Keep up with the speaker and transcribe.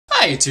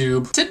Hi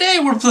YouTube! Today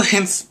we're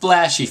playing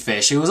Splashy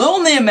Fish. It was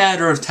only a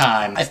matter of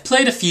time. I've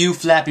played a few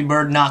Flappy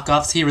Bird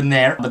knockoffs here and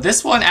there, but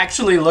this one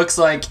actually looks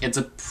like it's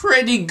a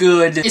pretty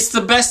good... It's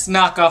the best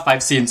knockoff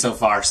I've seen so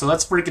far, so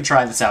let's freaking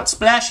try this out.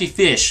 Splashy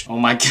Fish. Oh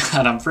my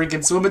god, I'm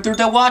freaking swimming through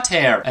the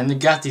water! And they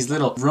got these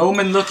little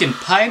Roman looking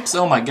pipes.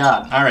 Oh my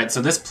god. Alright,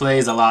 so this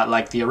plays a lot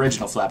like the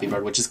original Flappy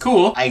Bird, which is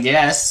cool. I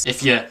guess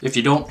if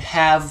you don't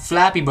have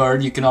Flappy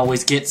Bird, you can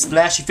always get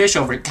Splashy Fish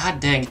over it. God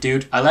dang,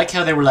 dude. I like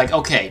how they were like,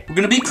 okay, we're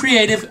gonna be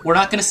creative. We're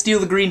not gonna steal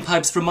the green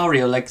pipes from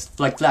Mario like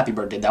Flappy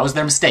Bird did. That was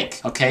their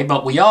mistake, okay?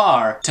 But we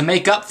are, to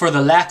make up for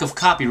the lack of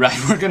copyright,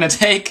 we're gonna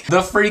take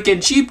the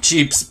freaking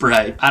cheap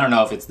sprite. I don't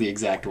know if it's the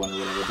exact one or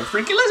whatever, but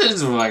freaking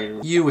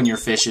listen, you and your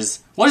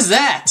fishes. What is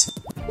that?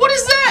 What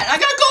is that? I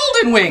got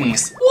golden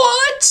wings!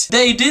 What?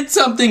 They did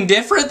something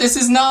different? This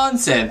is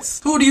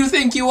nonsense. Who do you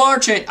think you are,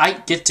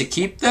 I get to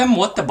keep them?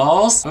 What the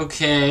balls?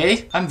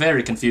 Okay. I'm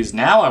very confused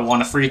now. I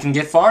want to freaking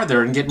get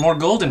farther and get more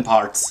golden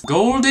parts.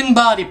 Golden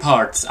body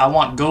parts. I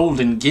want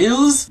golden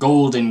gills,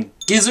 golden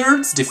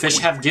gizzards. Do fish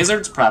have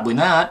gizzards? Probably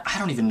not. I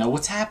don't even know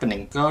what's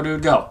happening. Go,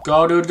 dude, go.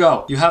 Go, dude,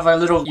 go. You have a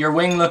little... Your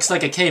wing looks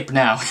like a cape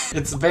now.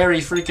 It's very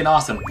freaking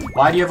awesome.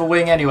 Why do you have a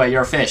wing anyway?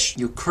 You're a fish.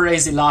 You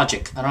crazy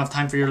logic. I don't have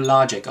time for your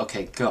logic.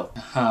 Okay, go.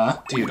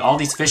 Dude, all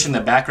these fish in the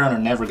background are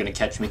never gonna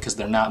catch me because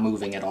they're not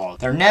moving at all.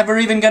 They're never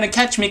even gonna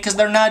catch me because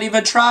they're not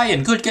even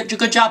trying.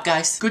 Good job,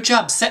 guys. Good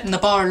job setting the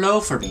bar low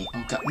for me.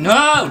 Oh, God.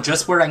 No!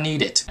 Just where I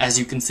need it. As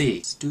you can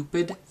see.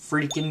 Stupid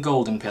freaking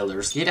golden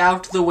pillars. Get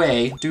out the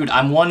way. Dude,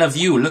 I'm one of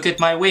you. Look at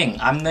my wing.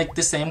 I'm like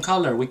the same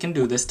color. We can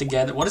do this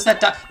together. What is that?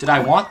 Did I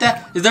want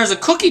that? There's a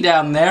cookie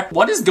down there.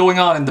 What is going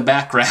on in the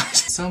background?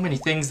 So many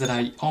things that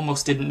I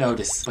almost didn't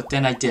notice, but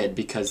then I did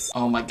because,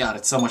 oh my god,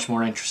 it's so much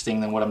more interesting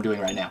than what I'm doing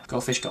right now. Go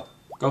fish, go.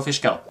 Go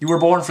fish, go. You were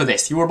born for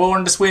this. You were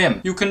born to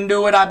swim. You can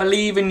do it. I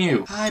believe in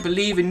you. I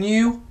believe in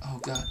you. Oh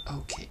god.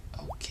 Okay.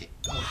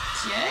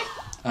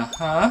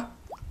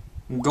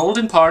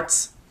 Golden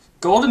parts.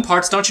 Golden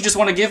parts, don't you just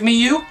want to give me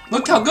you?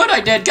 Look how good I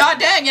did, god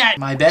dang it!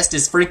 My best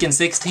is freaking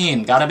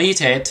 16, gotta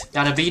beat it.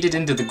 Gotta beat it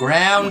into the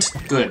ground.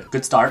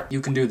 Good start. You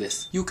can do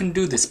this. You can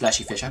do this,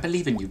 Splashy Fish, I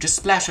believe in you. Just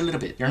splash a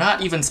little bit. You're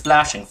not even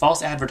splashing.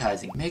 False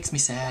advertising. Makes me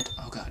sad.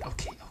 Oh god,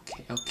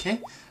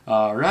 okay.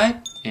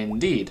 Alright,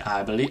 indeed,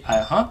 I believe,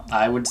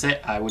 I would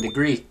say, I would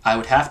agree. I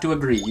would have to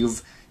agree.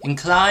 You've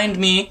inclined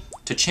me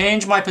to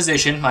change my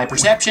position, my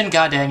perception.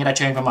 God dang it, I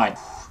changed my mind.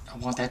 I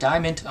want that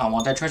diamond. I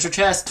want that treasure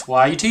chest.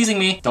 Why are you teasing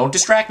me? Don't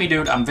distract me,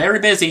 dude. I'm very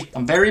busy.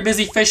 I'm very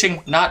busy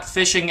fishing. Not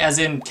fishing as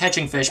in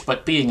catching fish,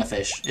 but being a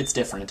fish. It's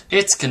different.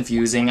 It's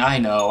confusing. I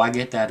know. I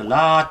get that a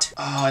lot.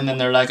 Oh, and then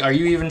they're like, are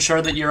you even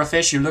sure that you're a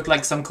fish? You look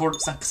like some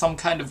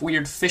kind of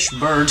weird fish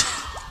bird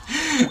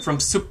from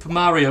Super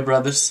Mario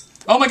Brothers.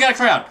 Oh my god,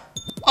 crowd.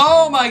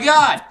 Oh my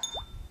god.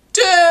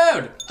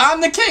 Dude!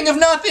 I'm the king of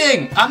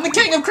nothing! I'm the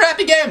king of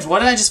crappy games! What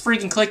did I just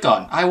freaking click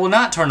on? I will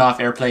not turn off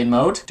airplane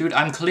mode. Dude,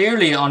 I'm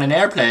clearly on an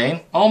airplane.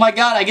 Oh my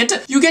god,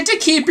 you get to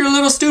keep your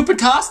little stupid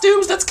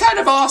costumes? That's kind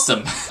of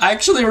awesome. I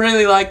actually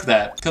really like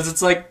that. Because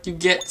it's like, you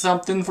get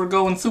something for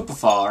going super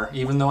far,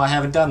 even though I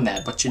haven't done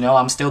that. But you know,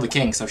 I'm still the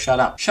king, so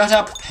shut up. Shut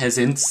up,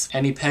 peasants.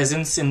 Any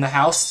peasants in the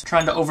house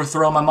trying to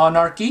overthrow my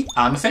monarchy?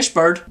 I'm a fish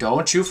bird.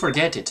 Don't you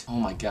forget it. Oh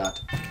my god.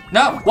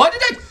 No, what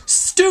did I...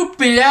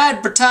 Stupid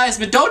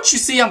advertisement. Don't you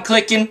see I'm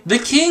clicking? The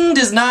king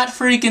does not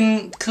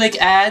freaking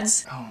click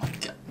ads. Oh my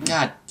god.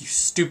 God, you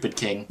stupid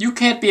king. You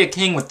can't be a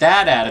king with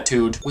that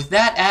attitude. With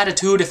that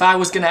attitude, if I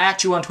was gonna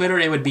at you on Twitter,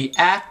 it would be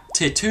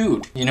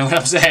attitude. You know what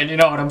I'm saying? You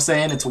know what I'm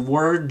saying? It's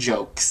word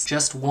jokes.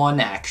 Just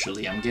one,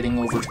 actually. I'm getting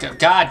over...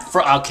 God,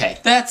 okay.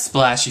 That's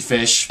Splashy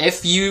Fish.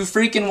 If you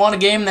freaking want a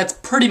game that's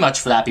pretty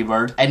much Flappy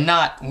Bird, and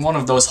not one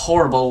of those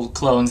horrible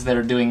clones that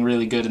are doing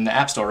really good in the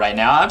App Store right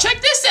now, check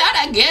this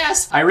out, I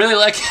guess. I really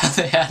like how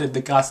they added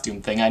the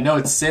costume thing. I know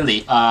it's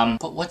silly,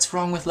 but what's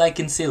wrong with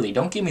liking silly?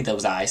 Don't give me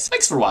those eyes.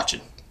 Thanks for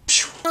watching.